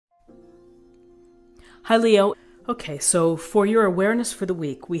Hi, Leo. Okay, so for your awareness for the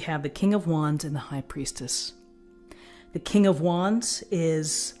week, we have the King of Wands and the High Priestess. The King of Wands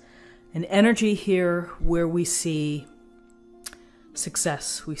is an energy here where we see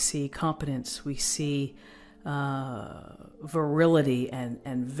success, we see competence, we see virility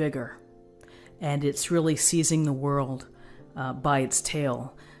and vigor. And it's really seizing the world by its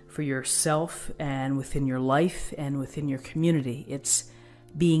tail for yourself and within your life and within your community. It's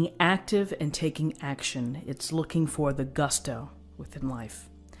being active and taking action. It's looking for the gusto within life,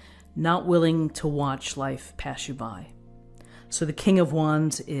 not willing to watch life pass you by. So the King of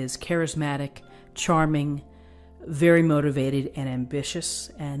Wands is charismatic, charming, very motivated and ambitious,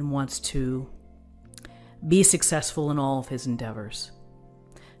 and wants to be successful in all of his endeavors.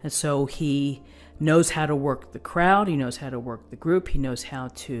 And so he knows how to work the crowd, he knows how to work the group, he knows how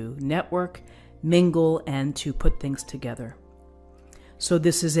to network, mingle, and to put things together. So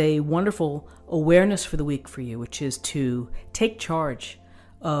this is a wonderful awareness for the week for you, which is to take charge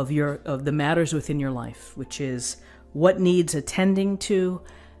of the matters within your life, which is what needs attending to,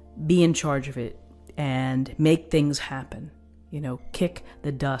 be in charge of it, and make things happen. Kick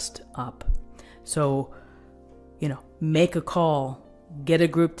the dust up. So, make a call, get a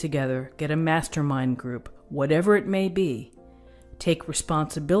group together, get a mastermind group, whatever it may be. Take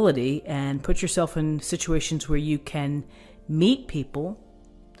responsibility and put yourself in situations where you can meet people,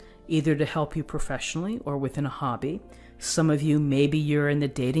 either to help you professionally or within a hobby. Some of you, maybe you're in the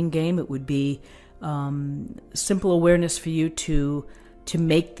dating game. It would be simple awareness for you to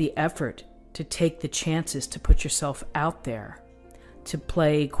make the effort, to take the chances, to put yourself out there, to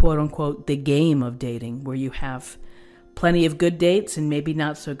play, quote unquote, the game of dating, where you have plenty of good dates and maybe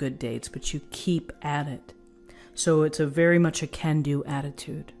not so good dates, but you keep at it. So it's very much a can-do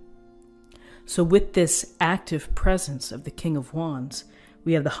attitude. So with this active presence of the King of Wands,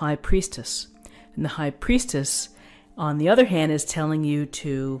 we have the High Priestess. And the High Priestess, on the other hand, is telling you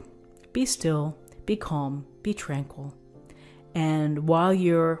to be still, be calm, be tranquil. And while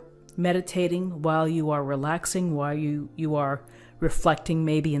you're meditating, while you are relaxing, while you are reflecting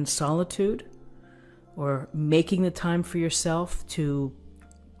maybe in solitude, or making the time for yourself to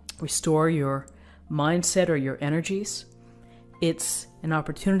restore your mindset or your energies, it's an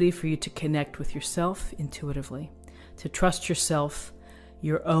opportunity for you to connect with yourself intuitively, to trust yourself,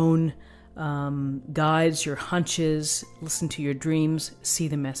 your own guides, your hunches, listen to your dreams, see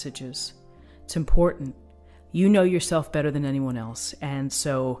the messages. It's important. You know yourself better than anyone else. And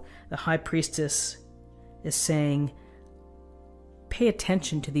so the High Priestess is saying, pay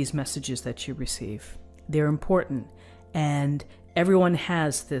attention to these messages that you receive. They're important. And everyone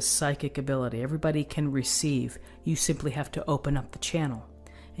has this psychic ability. Everybody can receive. You simply have to open up the channel,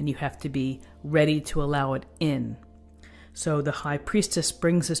 and you have to be ready to allow it in. So the High Priestess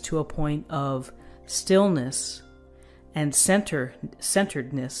brings us to a point of stillness and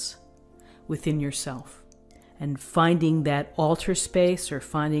centeredness within yourself, and finding that altar space, or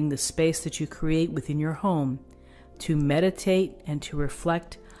finding the space that you create within your home to meditate and to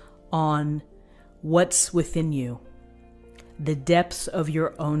reflect on what's within you, the depths of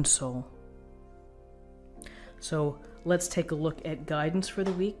your own soul. So let's take a look at guidance for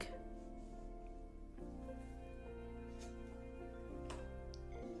the week.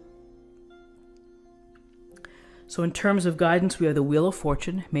 So in terms of guidance, we have the Wheel of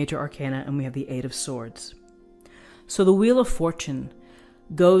Fortune, Major Arcana, and we have the Eight of Swords. So the Wheel of Fortune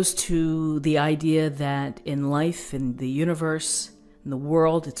goes to the idea that in life, in the universe, in the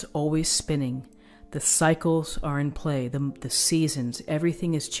world, it's always spinning. The cycles are in play, the seasons,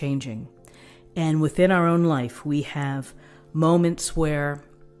 everything is changing. And within our own life, we have moments where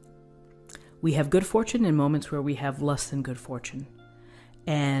we have good fortune and moments where we have less than good fortune.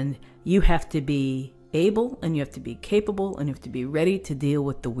 And you have to be able, and you have to be capable, and you have to be ready to deal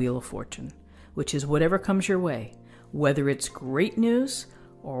with the Wheel of Fortune, which is whatever comes your way, whether it's great news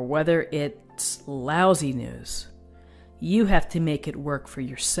or whether it's lousy news. You have to make it work for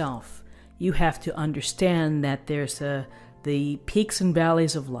yourself. You have to understand that there's the peaks and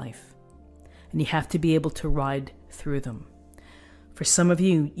valleys of life, and you have to be able to ride through them. For some of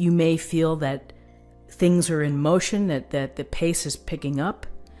you, you may feel that things are in motion, that the pace is picking up,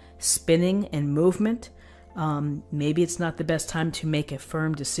 spinning and movement. Maybe it's not the best time to make a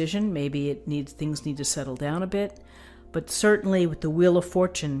firm decision. Maybe things need to settle down a bit. But certainly with the Wheel of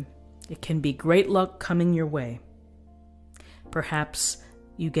Fortune, it can be great luck coming your way. Perhaps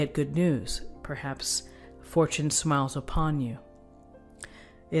you get good news. Perhaps fortune smiles upon you.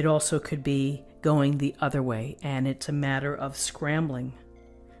 It also could be going the other way, and it's a matter of scrambling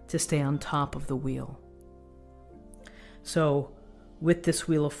to stay on top of the wheel. So with this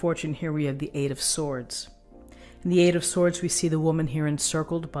Wheel of Fortune here, we have the Eight of Swords. In the Eight of Swords, we see the woman here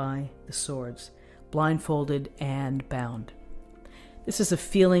encircled by the swords, blindfolded and bound. This is a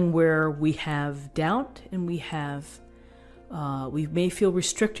feeling where we have doubt and we may feel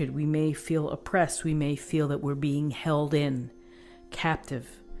restricted, we may feel oppressed, we may feel that we're being held in, captive,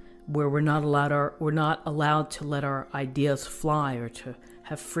 where we're not allowed to let our ideas fly or to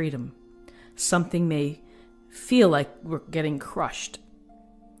have freedom. Something may feel like we're getting crushed.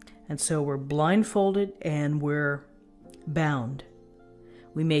 And so we're blindfolded and we're bound.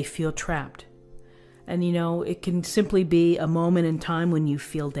 We may feel trapped. And it can simply be a moment in time when you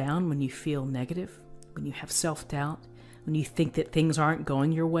feel down, when you feel negative, when you have self-doubt, when you think that things aren't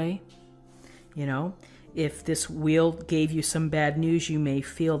going your way. If this wheel gave you some bad news, you may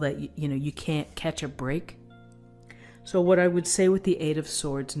feel that you can't catch a break. So what I would say with the Eight of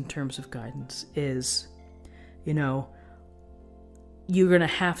Swords in terms of guidance is, you're going to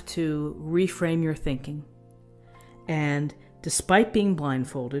have to reframe your thinking. And despite being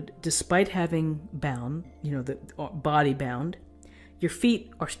blindfolded, despite having bound, the body bound, your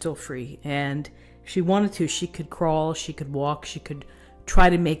feet are still free. And if she wanted to, she could crawl, she could walk, she could try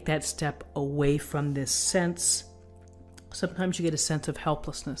to make that step away from this sense. Sometimes you get a sense of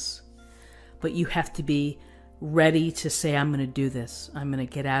helplessness, but you have to be ready to say, I'm going to do this. I'm going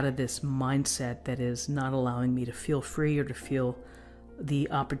to get out of this mindset that is not allowing me to feel free or to feel the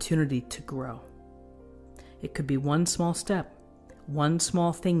opportunity to grow. It could be one small step, one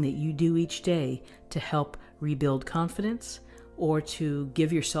small thing that you do each day to help rebuild confidence or to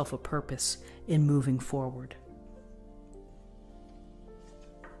give yourself a purpose in moving forward.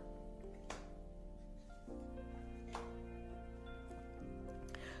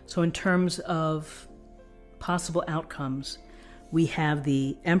 So in terms of possible outcomes, we have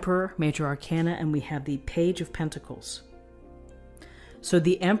the Emperor, Major Arcana, and we have the Page of Pentacles. So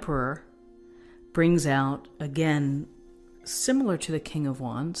the Emperor brings out, again, similar to the King of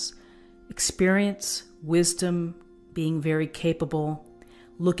Wands, experience, wisdom, being very capable,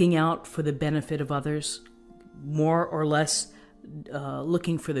 looking out for the benefit of others, more or less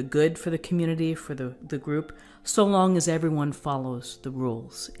looking for the good for the community, for the group, so long as everyone follows the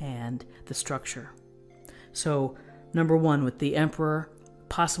rules and the structure. So, number one, with the Emperor,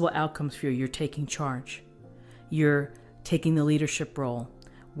 possible outcomes for you, you're taking charge. You're taking the leadership role,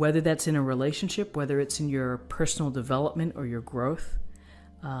 whether that's in a relationship, whether it's in your personal development or your growth,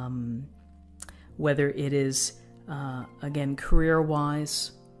 whether it is, again,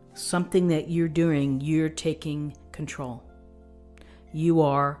 career-wise, something that you're doing, you're taking control. You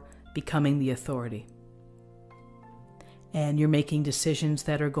are becoming the authority. And you're making decisions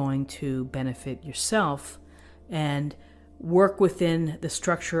that are going to benefit yourself and work within the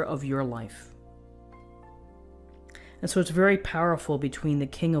structure of your life. And so it's very powerful between the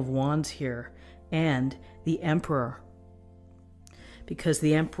King of Wands here and the Emperor. Because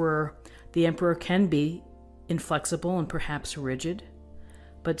the Emperor can be inflexible and perhaps rigid,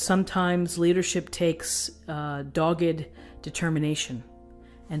 but sometimes leadership takes dogged determination.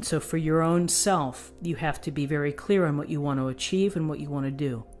 And so for your own self, you have to be very clear on what you want to achieve and what you want to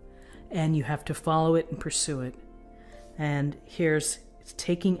do. And you have to follow it and pursue it. And it's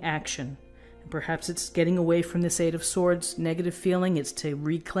taking action. And perhaps it's getting away from this Eight of Swords negative feeling. It's to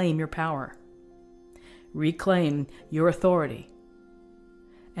reclaim your power. Reclaim your authority.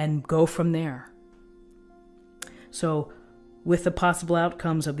 And go from there. So with the possible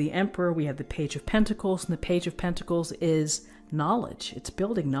outcomes of the Emperor, we have the Page of Pentacles. And the Page of Pentacles is knowledge. It's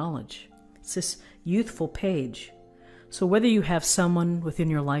building knowledge. It's this youthful page. So whether you have someone within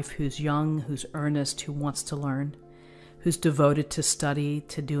your life who's young, who's earnest, who wants to learn, who's devoted to study,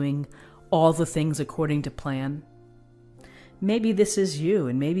 to doing all the things according to plan, maybe this is you,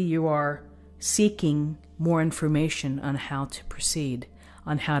 and maybe you are seeking more information on how to proceed,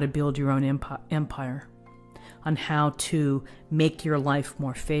 on how to build your own empire, on how to make your life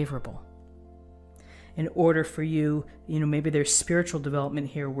more favorable. In order for you, maybe there's spiritual development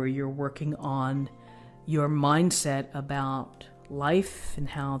here where you're working on your mindset about life and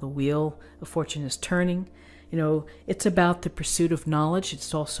how the wheel of fortune is turning. It's about the pursuit of knowledge.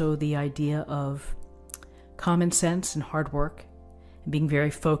 It's also the idea of common sense and hard work and being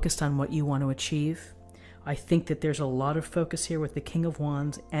very focused on what you want to achieve. I think that there's a lot of focus here with the King of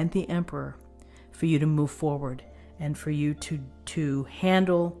Wands and the Emperor for you to move forward and for you to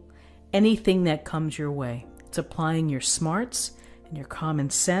handle anything that comes your way. It's applying your smarts and your common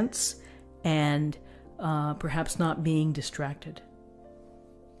sense and perhaps not being distracted.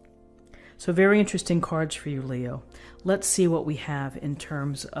 So very interesting cards for you, Leo. Let's see what we have in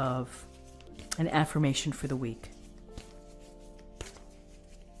terms of an affirmation for the week.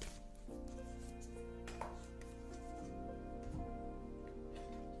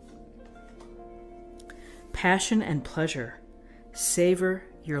 Passion and pleasure. Savor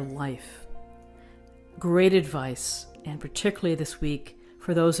your life. Great advice, and particularly this week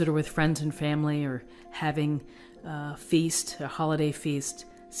for those that are with friends and family or having a feast, a holiday feast.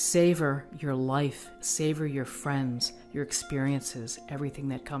 Savor your life. Savor your friends, your experiences, everything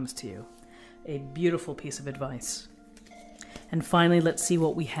that comes to you. A beautiful piece of advice. And finally, let's see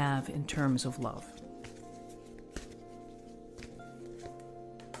what we have in terms of love.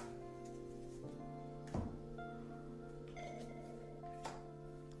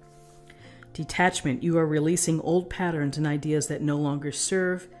 Detachment. You are releasing old patterns and ideas that no longer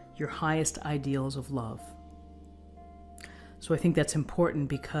serve your highest ideals of love. So I think that's important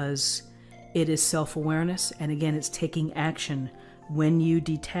because it is self-awareness, and again, it's taking action. When you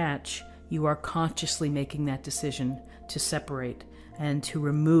detach, you are consciously making that decision to separate and to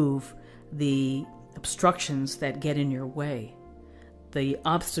remove the obstructions that get in your way, the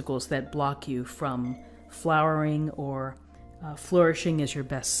obstacles that block you from flowering or flourishing as your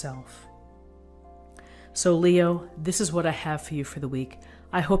best self. So Leo, this is what I have for you for the week.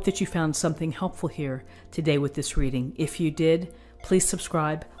 I hope that you found something helpful here today with this reading. If you did, please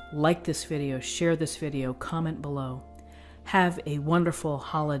subscribe, like this video, share this video, comment below. Have a wonderful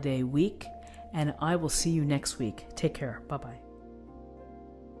holiday week, and I will see you next week. Take care. Bye-bye.